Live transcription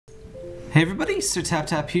Hey everybody, Sir Tap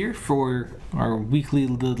Tap here for our weekly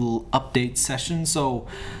little update session. So,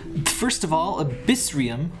 first of all,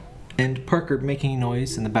 AbyssRium and Parker making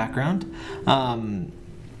noise in the background.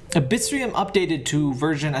 AbyssRium updated to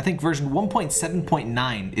version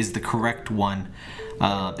 1.7.9 is the correct one.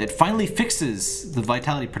 It finally fixes the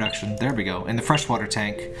vitality production, there we go, in the freshwater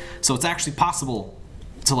tank. So it's actually possible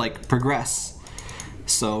to progress.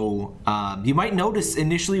 So you might notice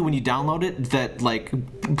initially when you download it that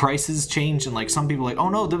prices change, and some people are like, oh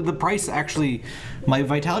no, the price actually, my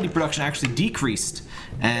vitality production actually decreased,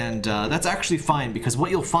 and that's actually fine, because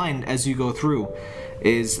what you'll find as you go through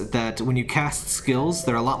is that when you cast skills,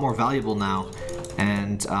 they're a lot more valuable now.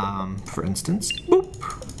 And for instance, boop,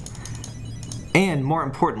 and more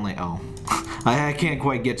importantly, I can't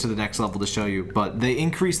quite get to the next level to show you, but they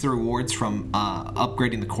increase the rewards from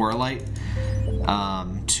upgrading the Coralite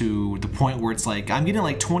to the point where it's I'm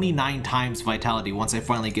getting 29 times vitality once I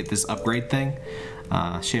finally get this upgrade thing.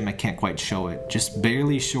 Shame I can't quite show it, just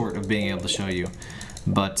barely short of being able to show you.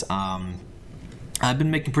 But I've been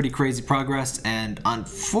making pretty crazy progress, and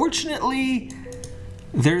unfortunately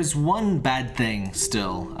there's one bad thing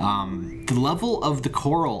still. The level of the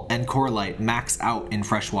coral and coralite max out in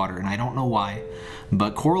freshwater, and I don't know why,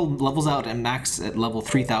 but coral levels out and max at level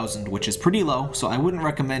 3000, which is pretty low, so I wouldn't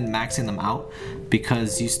recommend maxing them out,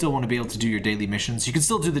 because you still want to be able to do your daily missions. You can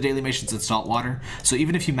still do the daily missions in saltwater, so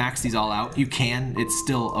even if you max these all out, you can, it's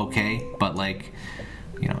still okay, but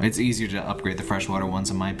it's easier to upgrade the freshwater ones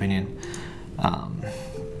in my opinion.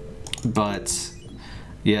 But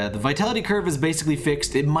yeah, the vitality curve is basically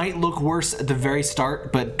fixed. It might look worse at the very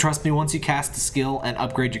start, but trust me, once you cast the skill and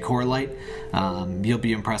upgrade your Coralite, you'll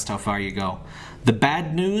be impressed how far you go. The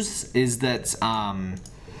bad news is that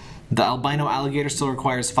the albino alligator still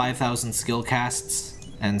requires 5,000 skill casts,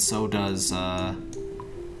 and so does...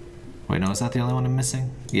 Wait, no, is that the only one I'm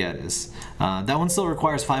missing? Yeah, it is. That one still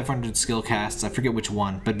requires 500 skill casts. I forget which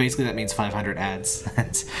one, but basically that means 500 adds.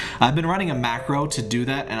 I've been running a macro to do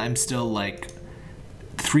that, and I'm still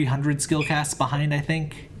 300 skill casts behind, I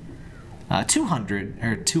think. 200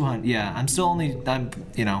 or 200. Yeah, I'm still only.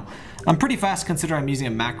 I'm pretty fast considering I'm using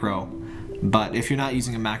a macro. But if you're not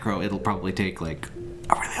using a macro, it'll probably take a really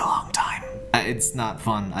long time. It's not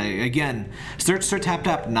fun. Again, search Sir Tap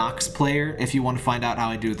Tap Nox player if you want to find out how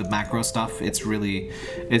I do the macro stuff. It's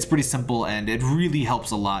pretty simple, and it really helps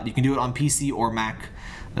a lot. You can do it on PC or Mac.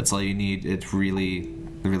 That's all you need. It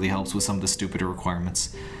really helps with some of the stupider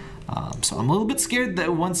requirements. So I'm a little bit scared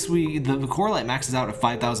that once the Coralite maxes out at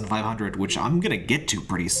 5,500, which I'm gonna get to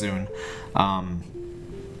pretty soon.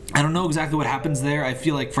 I don't know exactly what happens there. I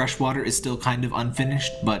feel like freshwater is still kind of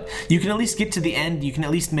unfinished, but you can at least get to the end. You can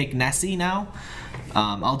at least make Nessie now.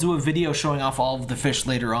 I'll do a video showing off all of the fish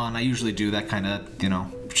later on. I usually do that kind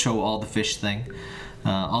of, show all the fish thing.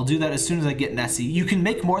 I'll do that as soon as I get Nessie. You can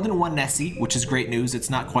make more than one Nessie, which is great news. It's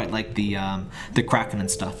not quite like the Kraken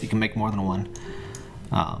and stuff. You can make more than one.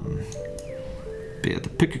 But yeah, the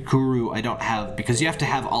Pikakuru I don't have, because you have to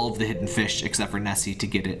have all of the hidden fish except for Nessie to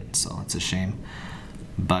get it, so it's a shame.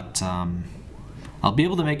 But I'll be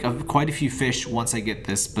able to make quite a few fish once I get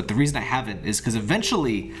this, but the reason I haven't is because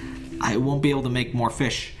eventually I won't be able to make more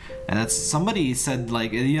fish. And that's, somebody said a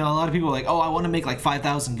lot of people are like, oh, I want to make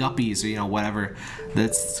 5,000 guppies, or whatever.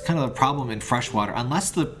 That's kind of a problem in freshwater,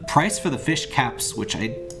 unless the price for the fish caps, which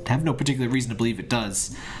I have no particular reason to believe it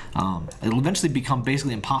does. It'll eventually become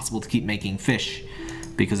basically impossible to keep making fish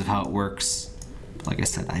because of how it works. Like I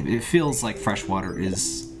said, it feels like freshwater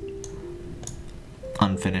is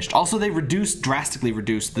unfinished. Also, they drastically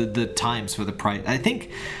reduced the times for the price. I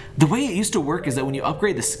think the way it used to work is that when you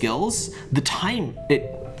upgrade the skills, the time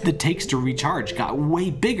it takes to recharge got way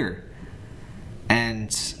bigger. And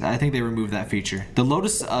I think they removed that feature. The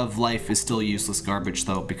Lotus of Life is still useless garbage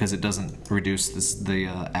though, because it doesn't reduce the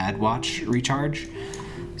ad watch recharge.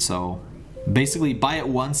 So basically buy it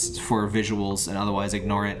once for visuals and otherwise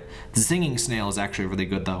ignore it. The Singing Snail is actually really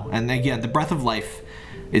good though. And again, the Breath of Life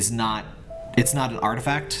is not... It's not an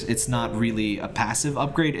artifact. It's not really a passive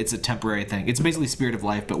upgrade. It's a temporary thing. It's basically Spirit of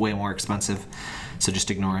Life, but way more expensive. So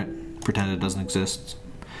just ignore it. Pretend it doesn't exist.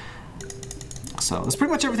 So that's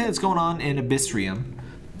pretty much everything that's going on in AbyssRium.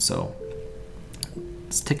 So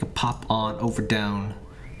let's take a pop on over down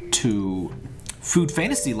to Food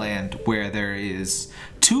Fantasyland, where there is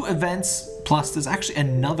 2 events, plus there's actually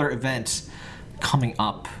another event coming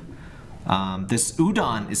up. This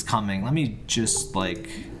udon is coming. Let me just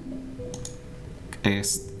I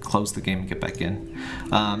guess close the game and get back in.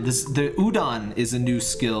 The udon is a new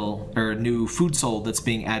skill, or a new food soul that's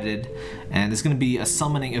being added, and there's going to be a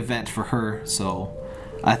summoning event for her, so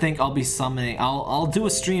I think I'll be summoning... I'll do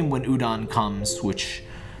a stream when udon comes, which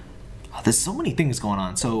Oh, there's so many things going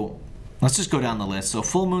on. So let's just go down the list. So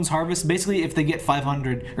Full Moon's Harvest, basically if they get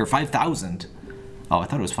 500 or 5,000. Oh, I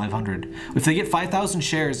thought it was 500. If they get 5,000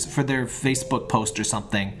 shares for their Facebook post or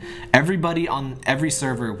something, everybody on every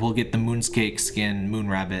server will get the Moonscake skin Moon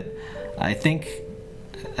Rabbit. I think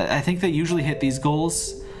they usually hit these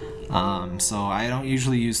goals. So I don't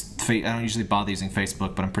usually bother using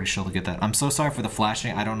Facebook, but I'm pretty sure they'll get that. I'm so sorry for the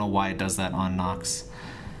flashing. I don't know why it does that on Nox.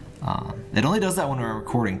 It only does that when we're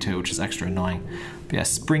recording too, which is extra annoying. But yeah,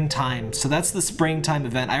 springtime. So that's the springtime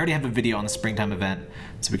event. I already have a video on the springtime event,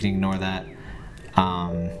 so we can ignore that.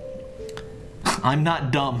 I'm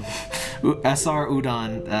not dumb. SR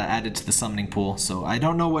Udon added to the summoning pool, so I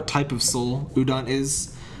don't know what type of soul Udon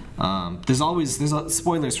is. There's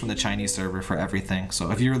spoilers from the Chinese server for everything,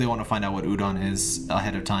 so if you really want to find out what Udon is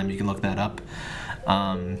ahead of time, you can look that up.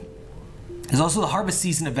 There's also the Harvest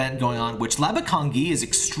Season event going on, which Labakongi is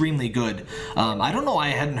extremely good. I don't know why I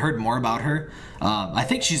hadn't heard more about her. I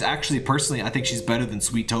think she's actually, personally, I think she's better than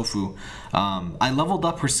Sweet Tofu. I leveled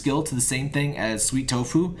up her skill to the same thing as Sweet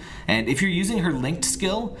Tofu, and if you're using her linked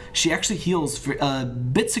skill, she actually heals a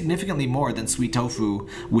bit significantly more than Sweet Tofu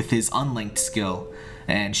with his unlinked skill.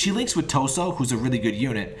 And she links with Toso, who's a really good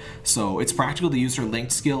unit, so it's practical to use her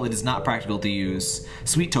linked skill. It is not practical to use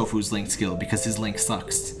Sweet Tofu's linked skill because his link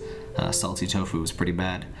sucks. Salty Tofu is pretty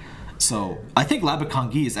bad. So I think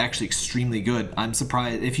Labakongi is actually extremely good. I'm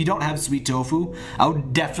surprised. If you don't have Sweet Tofu, I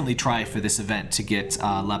would definitely try for this event to get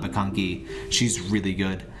Labakongi. She's really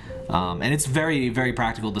good. And it's very, very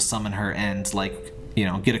practical to summon her and, like, you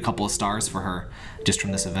know, get a couple of stars for her just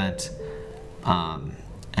from this event.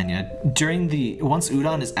 And yeah, once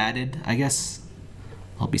Udon is added, I guess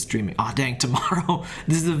I'll be streaming. Oh dang, tomorrow.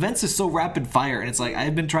 These events are so rapid fire, and it's like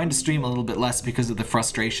I've been trying to stream a little bit less because of the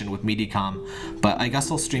frustration with Medicom, but I guess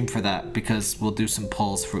I'll stream for that because we'll do some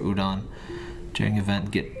pulls for Udon. During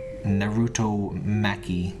event, get Naruto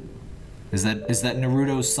Maki. Is that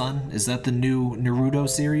Naruto's son? Is that the new Naruto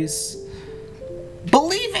series?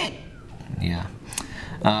 Believe it! Yeah.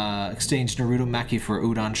 Exchange Naruto Maki for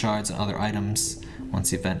Udon shards and other items.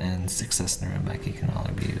 Once the event ends, success Naruto Maki can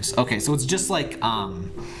only be used. Okay, so it's just like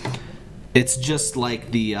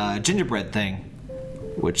the gingerbread thing,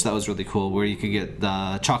 which that was really cool, where you could get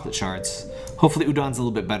the chocolate shards. Hopefully Udon's a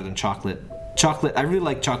little bit better than chocolate. I really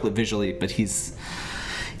like chocolate visually, but he's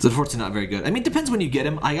unfortunately not very good. I mean, it depends when you get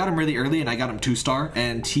him. I got him really early, and I got him 2-star,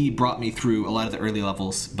 and he brought me through a lot of the early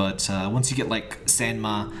levels. But once you get like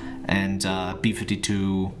Sanma and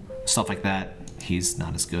B52, stuff like that, he's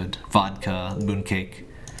not as good. Vodka, Mooncake.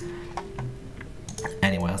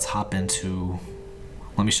 Anyway, let's hop into...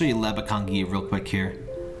 Let me show you Labakongi real quick here.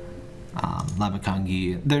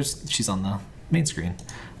 Labakongi, she's on the main screen.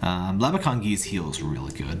 Labakongi's heal is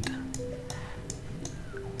really good.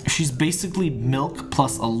 She's basically milk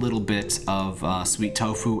plus a little bit of Sweet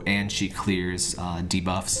Tofu, and she clears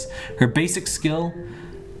debuffs. Her basic skill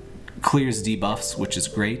clears debuffs, which is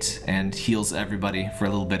great, and heals everybody for a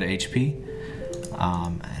little bit of HP.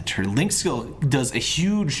 And her link skill does a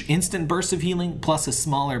huge instant burst of healing plus a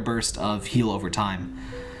smaller burst of heal over time.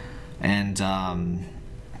 And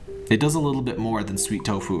it does a little bit more than Sweet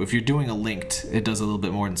Tofu. If you're doing a linked, it does a little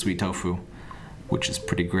bit more than Sweet Tofu, which is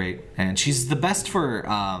pretty great. And she's the best for,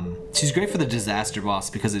 she's great for the disaster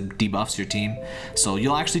boss because it debuffs your team. So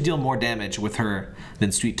you'll actually deal more damage with her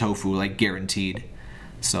than Sweet Tofu, like guaranteed.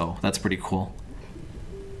 So that's pretty cool.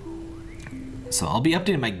 So I'll be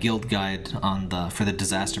updating my guild guide on for the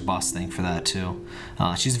disaster boss thing for that too.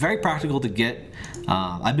 She's very practical to get.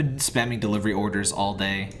 I've been spamming delivery orders all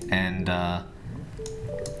day, and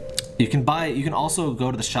you can also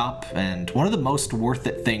go to the shop, and one of the most worth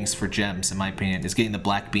it things for gems, in my opinion, is getting the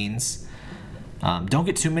black beans. Don't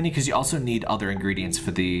get too many because you also need other ingredients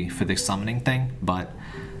for the summoning thing, but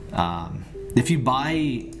if you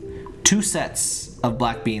buy 2 sets of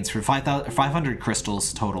black beans for 500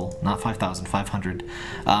 crystals total, not 5,000, 500.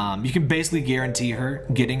 You can basically guarantee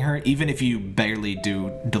getting her, even if you barely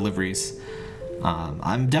do deliveries.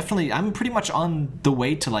 I'm pretty much on the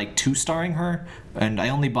way to like 2-starring her, and I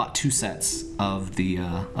only bought 2 sets of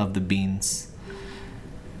the beans.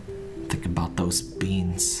 Think about those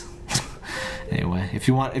beans. Anyway, if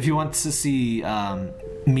you want to see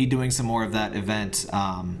me doing some more of that event,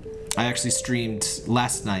 I actually streamed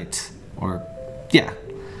last night,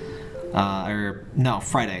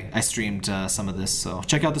 Friday. I streamed some of this, so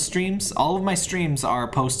check out the streams. All of my streams are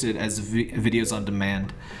posted as videos on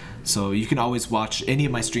demand, so you can always watch any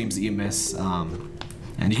of my streams that you miss.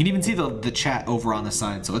 And you can even see the chat over on the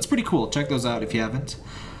side, so it's pretty cool. Check those out if you haven't.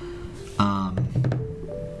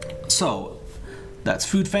 So that's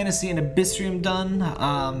Food Fantasy and AbyssRium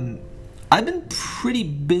done. I've been pretty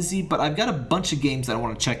busy, but I've got a bunch of games that I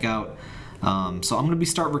want to check out. So I'm gonna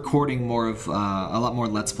start recording more of a lot more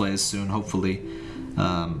Let's Plays soon, hopefully.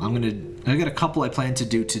 I got a couple I plan to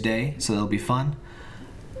do today, so that'll be fun.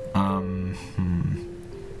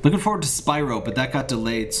 Looking forward to Spyro, but that got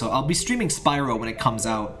delayed, so I'll be streaming Spyro when it comes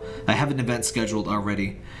out. I have an event scheduled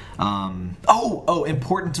already.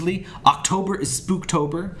 Importantly, October is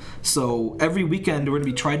Spooktober, so every weekend we're going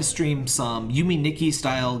to be trying to stream some Yumi Nikki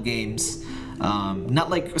style games. Not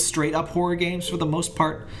like straight up horror games for the most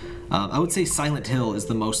part. I would say Silent Hill is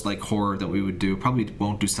the most like horror that we would do. Probably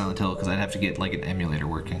won't do Silent Hill because I'd have to get like an emulator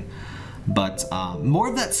working. But more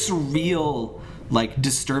of that surreal, like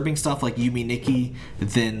disturbing stuff like Yumi Nikki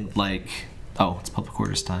than like, oh, it's public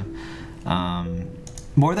orders time.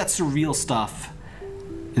 More of that surreal stuff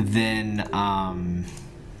than,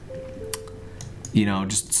 you know,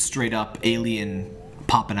 just straight up alien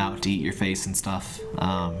popping out to eat your face and stuff.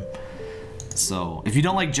 So if you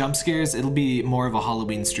don't like jump scares, it'll be more of a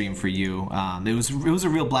Halloween stream for you. It was a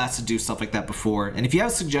real blast to do stuff like that before. And if you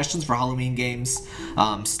have suggestions for Halloween games,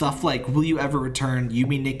 stuff like Will You Ever Return,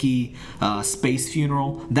 Yumi Nikki, Space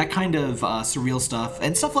Funeral, that kind of surreal stuff,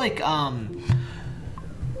 and stuff like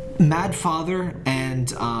Mad Father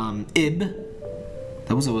and Ib.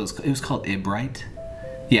 That was what it was called, Ib, right?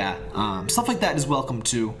 Yeah, stuff like that is welcome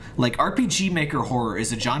too. Like RPG Maker horror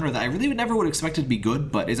is a genre that I really never would expect it to be good,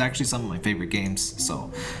 but is actually some of my favorite games.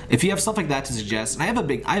 So if you have stuff like that to suggest, and I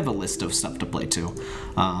have a list of stuff to play too,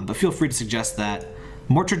 but feel free to suggest that.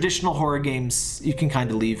 More traditional horror games you can kind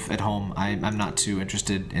of leave at home. I'm not too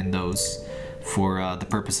interested in those for the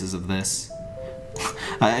purposes of this.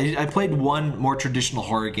 I played one more traditional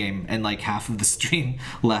horror game and like half of the stream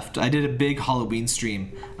left. I did a big Halloween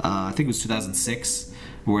stream, I think it was 2006.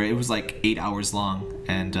 Where it was like 8 hours long,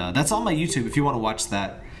 and that's on my YouTube if you want to watch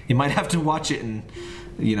that. You might have to watch it in,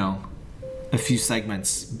 you know, a few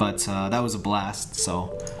segments, but that was a blast.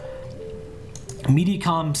 So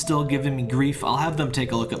Mediacom still giving me grief. I'll have them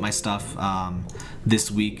take a look at my stuff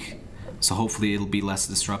this week, so hopefully it'll be less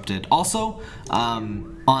disrupted. Also,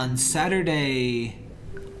 on Saturday,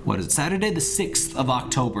 what is it? Saturday the 6th of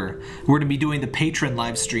October, we're going to be doing the patron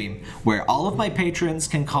live stream where all of my patrons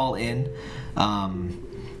can call in.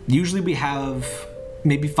 Usually we have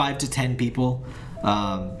maybe 5 to 10 people,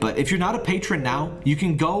 but if you're not a patron now, you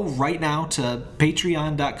can go right now to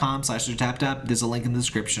patreon.com/taptap. There's a link in the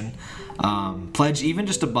description. Pledge even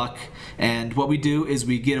just $1, and what we do is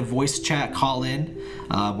we get a voice chat call in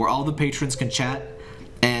where all the patrons can chat,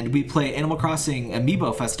 and we play Animal Crossing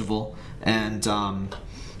Amiibo Festival. And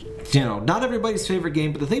you know, not everybody's favorite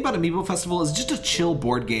game, but the thing about Amiibo Festival is just a chill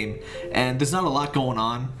board game, and there's not a lot going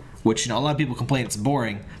on, which, you know, a lot of people complain it's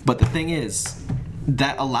boring, but the thing is,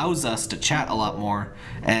 that allows us to chat a lot more,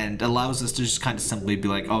 and allows us to just kind of simply be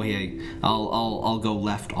like, oh hey, I'll go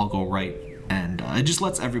left, I'll go right, and it just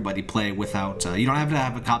lets everybody play without, you don't have to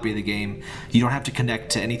have a copy of the game, you don't have to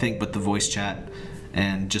connect to anything but the voice chat,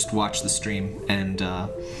 and just watch the stream, and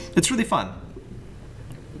it's really fun.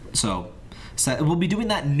 So we'll be doing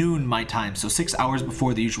that noon my time, so 6 hours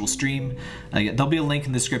before the usual stream. There'll be a link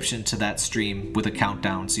in the description to that stream with a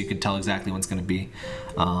countdown so you can tell exactly when it's going to be.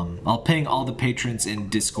 I'll ping all the patrons in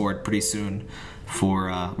Discord pretty soon for,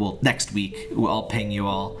 well, next week. I'll ping you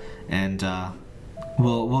all, and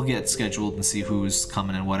we'll get scheduled and see who's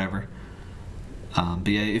coming and whatever. But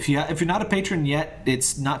yeah, if you're not a patron yet,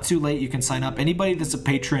 it's not too late. You can sign up. Anybody that's a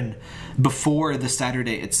patron before the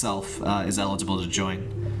Saturday itself is eligible to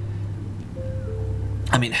join.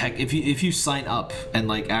 I mean, heck, if you sign up and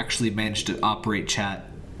like actually manage to operate chat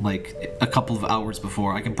like a couple of hours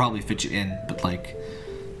before, I can probably fit you in, but like,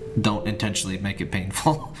 don't intentionally make it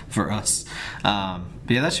painful for us. But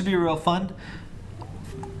yeah, that should be real fun.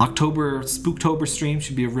 Spooktober stream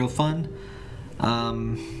should be real fun.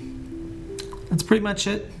 That's pretty much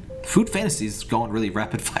it. Food Fantasy is going really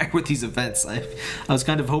rapid fire with these events. I was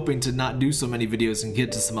kind of hoping to not do so many videos and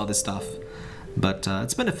get to some other stuff, but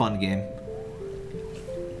it's been a fun game.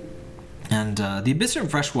 And the AbyssRium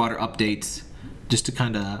Freshwater update, just to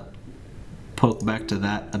kind of poke back to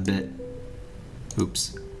that a bit.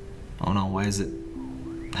 Oops. Oh no, why is it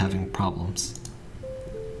having problems?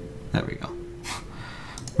 There we go.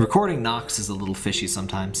 Recording Nox is a little fishy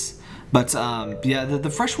sometimes. But yeah, the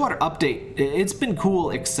Freshwater update, it's been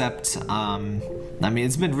cool, except, I mean,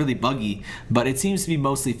 it's been really buggy, but it seems to be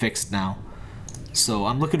mostly fixed now. So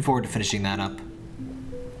I'm looking forward to finishing that up.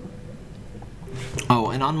 Oh,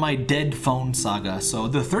 and on my dead phone saga, so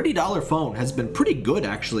the $30 phone has been pretty good,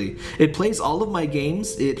 actually. It plays all of my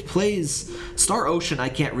games. It plays Star Ocean, I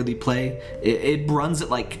can't really play. It runs at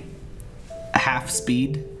like half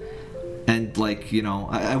speed. And like, you know,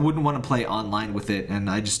 I wouldn't want to play online with it, and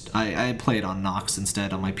I play it on Nox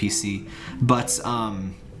instead on my PC. But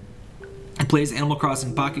it plays Animal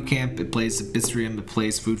Crossing Pocket Camp, it plays AbyssRium, it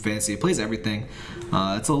plays Food Fantasy, it plays everything.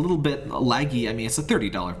 It's a little bit laggy. I mean, it's a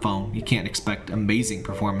 $30 phone. You can't expect amazing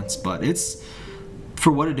performance, but it's,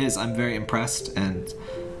 for what it is, I'm very impressed, and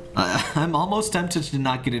I'm almost tempted to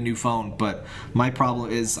not get a new phone, but my problem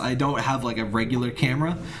is I don't have like a regular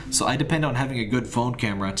camera, so I depend on having a good phone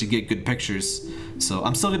camera to get good pictures. So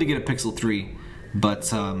I'm still going to get a Pixel 3,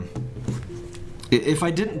 but if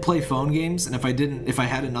I didn't play phone games, and if I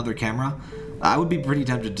had another camera, I would be pretty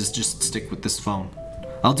tempted to just stick with this phone.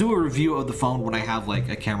 I'll do a review of the phone when I have like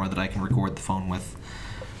a camera that I can record the phone with.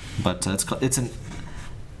 But it's an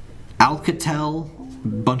Alcatel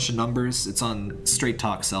bunch of numbers. It's on Straight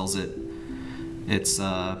Talk sells it. It's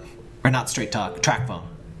or not Straight Talk, Track Phone.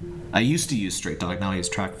 I used to use Straight Talk, now I use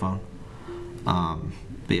Track Phone.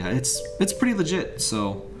 But yeah, it's pretty legit.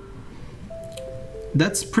 So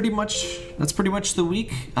that's pretty much the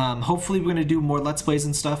week. Hopefully we're gonna do more Let's Plays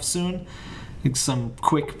and stuff soon. Like some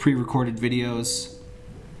quick pre-recorded videos.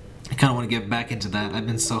 I kind of want to get back into that. I've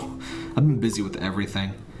been busy with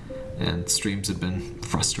everything, and streams have been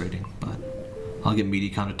frustrating. But I'll get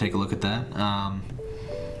MediaCon to take a look at that.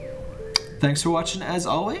 Thanks for watching as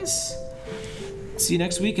always. See you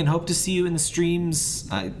next week, and hope to see you in the streams.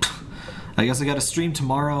 I guess I got a stream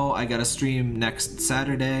tomorrow. I got a stream next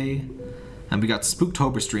Saturday. And we got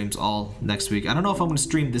Spooktober streams all next week. I don't know if I'm going to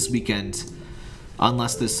stream this weekend,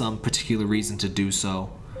 unless there's some particular reason to do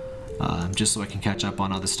so. Just so I can catch up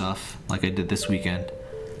on other stuff, like I did this weekend.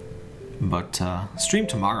 But stream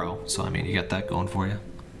tomorrow, so I mean, you got that going for you.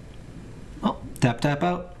 Oh, tap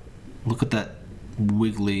out. Look at that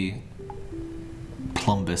wiggly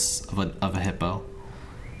plumbus of a hippo.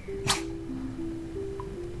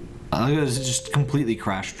 I just completely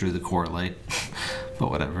crashed through the core light. But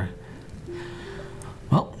whatever.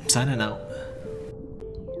 Well, signing out.